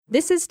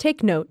This is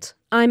Take Note.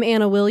 I'm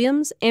Anna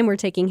Williams, and we're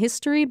taking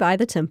history by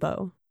the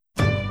tempo.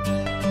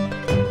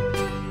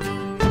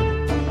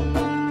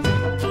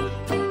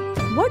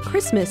 What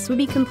Christmas would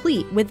be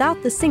complete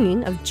without the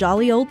singing of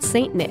jolly old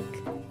Saint Nick?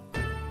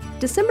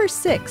 December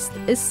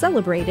 6th is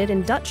celebrated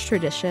in Dutch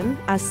tradition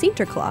as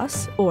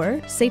Sinterklaas, or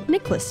St.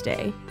 Nicholas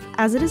Day,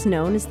 as it is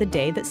known as the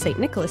day that St.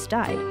 Nicholas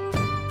died.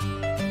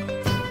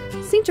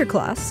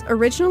 Sinterklaas,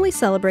 originally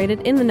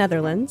celebrated in the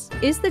Netherlands,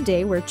 is the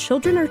day where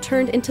children are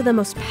turned into the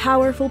most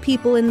powerful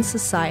people in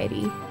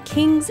society,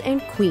 kings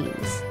and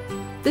queens.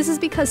 This is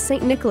because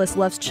St. Nicholas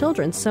loves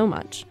children so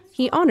much.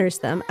 He honors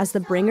them as the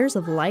bringers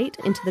of light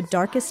into the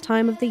darkest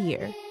time of the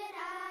year.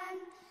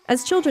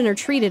 As children are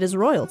treated as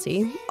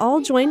royalty, all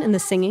join in the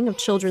singing of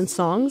children's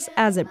songs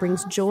as it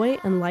brings joy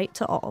and light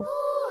to all.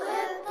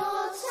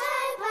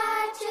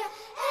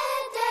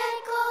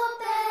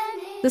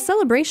 The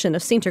celebration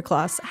of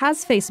Sinterklaas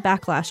has faced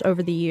backlash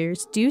over the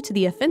years due to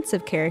the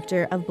offensive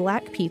character of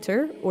Black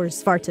Peter, or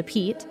Zwarte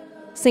Piet,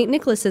 St.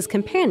 Nicholas's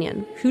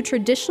companion, who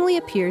traditionally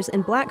appears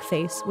in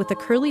blackface with a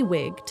curly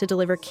wig to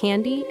deliver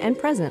candy and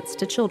presents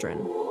to children.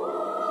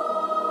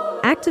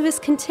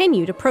 Activists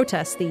continue to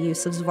protest the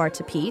use of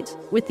Zwarte Piet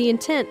with the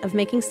intent of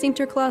making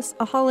Sinterklaas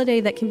a holiday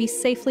that can be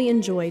safely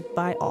enjoyed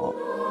by all.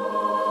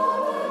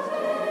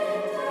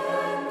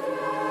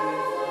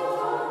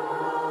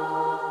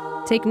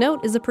 Take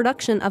Note is a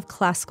production of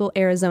Classical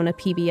Arizona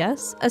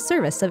PBS, a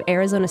service of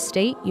Arizona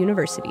State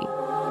University.